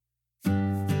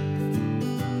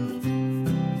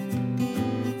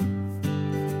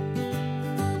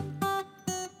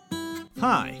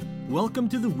Hi, welcome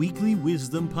to the Weekly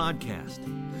Wisdom Podcast,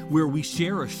 where we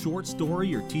share a short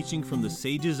story or teaching from the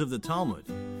sages of the Talmud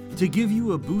to give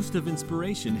you a boost of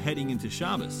inspiration heading into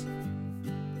Shabbos.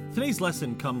 Today's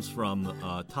lesson comes from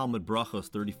Talmud Brachos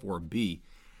 34b.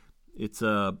 It's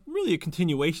really a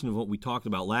continuation of what we talked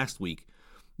about last week.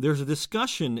 There's a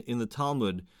discussion in the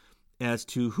Talmud as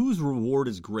to whose reward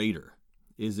is greater.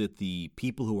 Is it the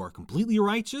people who are completely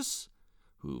righteous,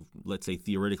 who, let's say,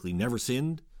 theoretically never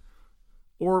sinned,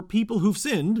 or people who've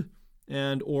sinned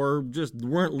and or just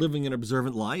weren't living an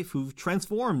observant life, who've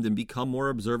transformed and become more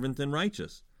observant and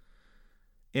righteous?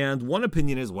 And one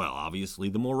opinion is, well, obviously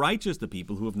the more righteous, the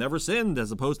people who have never sinned,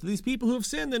 as opposed to these people who have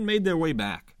sinned and made their way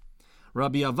back.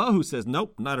 Rabbi Avahu says,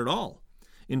 nope, not at all.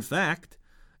 In fact,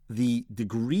 the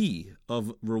degree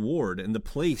of reward and the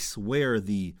place where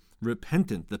the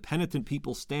repentant, the penitent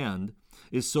people stand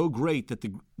is so great that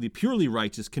the purely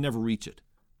righteous can never reach it.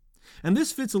 And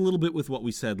this fits a little bit with what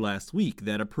we said last week,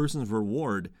 that a person's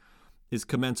reward is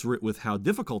commensurate with how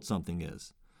difficult something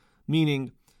is.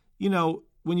 Meaning,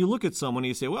 when you look at someone and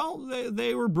you say, well,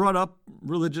 they were brought up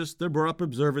religious, they're brought up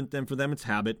observant, and for them it's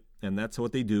habit, and that's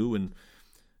what they do. And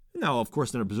now, of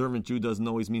course, an observant Jew doesn't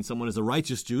always mean someone is a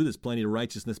righteous Jew. There's plenty of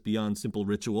righteousness beyond simple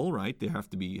ritual, right? They have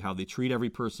to be how they treat every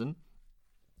person.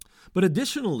 But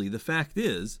additionally, the fact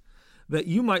is that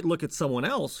you might look at someone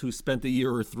else who spent a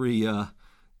year or three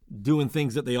doing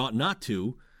things that they ought not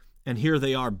to, and here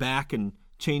they are back and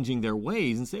changing their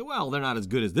ways, and say, well, they're not as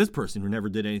good as this person who never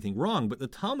did anything wrong. But the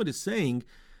Talmud is saying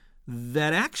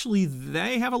that actually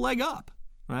they have a leg up,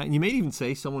 right? And you may even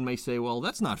say, someone may say, well,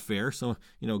 that's not fair. So,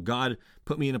 God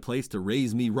put me in a place to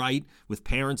raise me right, with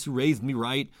parents who raised me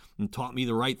right and taught me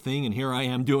the right thing, and here I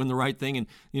am doing the right thing.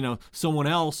 And, someone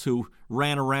else who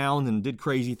ran around and did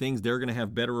crazy things, they're going to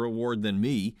have better reward than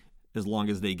me, as long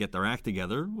as they get their act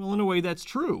together. Well, in a way, that's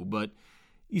true. But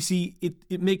you see,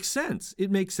 it makes sense. It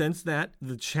makes sense that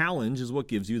the challenge is what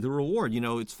gives you the reward.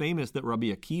 It's famous that Rabbi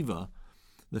Akiva,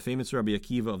 the famous Rabbi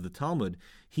Akiva of the Talmud,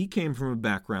 he came from a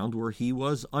background where he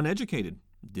was uneducated,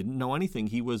 didn't know anything.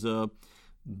 He was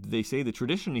they say the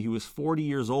tradition, he was 40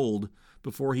 years old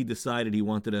before he decided he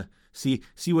wanted to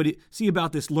see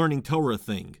about this learning Torah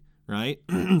thing, right?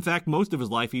 In fact, most of his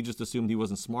life, he just assumed he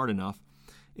wasn't smart enough.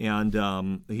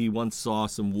 And he once saw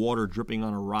some water dripping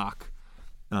on a rock,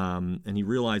 and he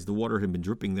realized the water had been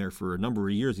dripping there for a number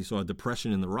of years. He saw a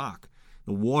depression in the rock.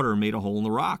 The water made a hole in the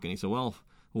rock, and he said, well,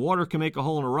 the water can make a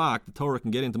hole in a rock, the Torah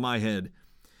can get into my head.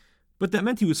 But that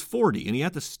meant he was 40, and he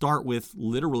had to start with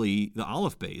literally the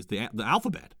Aleph Beis, the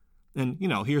alphabet. And,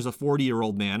 here's a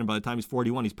 40-year-old man, and by the time he's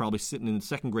 41, he's probably sitting in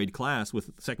second grade class with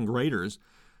second graders,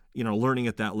 learning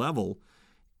at that level,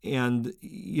 and,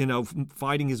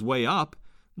 fighting his way up.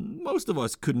 Most of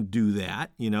us couldn't do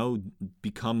that,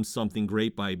 become something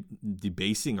great by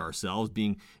debasing ourselves,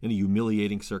 being in a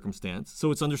humiliating circumstance.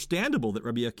 So it's understandable that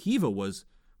Rabbi Akiva was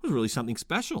really something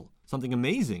special, something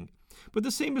amazing. But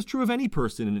the same is true of any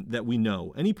person that we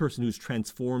know, any person who's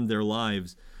transformed their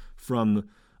lives from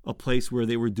a place where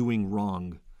they were doing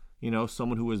wrong,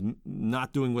 someone who was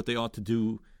not doing what they ought to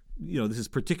do. This is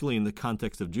particularly in the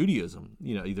context of Judaism,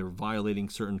 either violating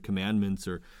certain commandments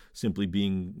or simply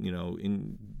being,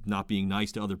 not being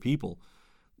nice to other people.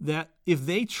 That if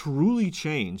they truly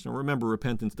change, now remember,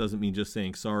 repentance doesn't mean just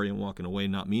saying sorry and walking away,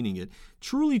 not meaning it.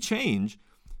 Truly change,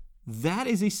 that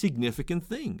is a significant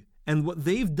thing. And what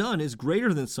they've done is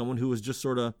greater than someone who is just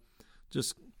sort of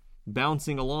just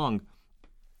bouncing along.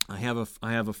 I have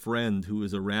a friend who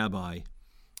is a rabbi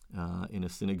in a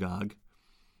synagogue.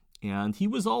 And he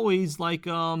was always like,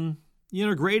 a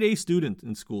grade A student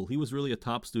in school. He was really a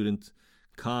top student,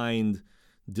 kind,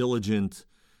 diligent,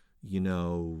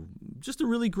 just a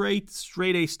really great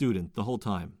straight A student the whole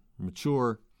time,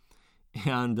 mature.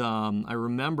 And I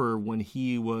remember when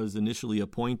he was initially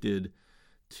appointed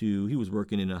he was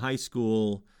working in a high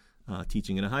school,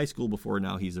 teaching in a high school before.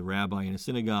 Now he's a rabbi in a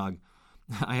synagogue.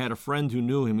 I had a friend who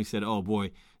knew him. He said, oh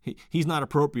boy, he's not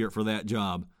appropriate for that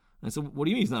job. I said, what do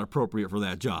you mean he's not appropriate for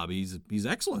that job? He's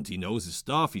excellent. He knows his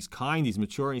stuff. He's kind. He's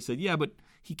mature. And he said, yeah, but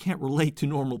he can't relate to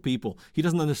normal people. He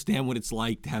doesn't understand what it's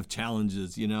like to have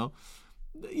challenges, I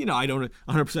don't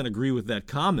 100% agree with that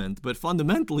comment, but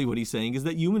fundamentally what he's saying is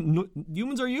that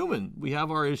humans are human. We have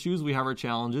our issues. We have our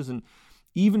challenges. And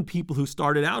even people who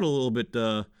started out a little bit,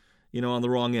 on the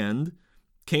wrong end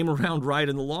came around right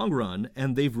in the long run,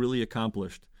 and they've really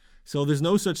accomplished. So there's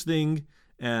no such thing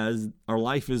as our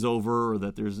life is over or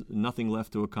that there's nothing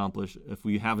left to accomplish if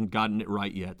we haven't gotten it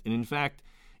right yet. And in fact,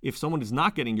 if someone is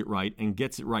not getting it right and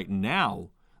gets it right now,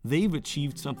 they've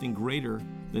achieved something greater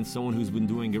than someone who's been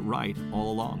doing it right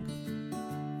all along.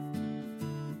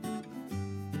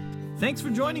 Thanks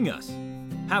for joining us.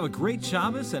 Have a great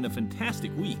Shabbos and a fantastic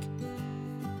week.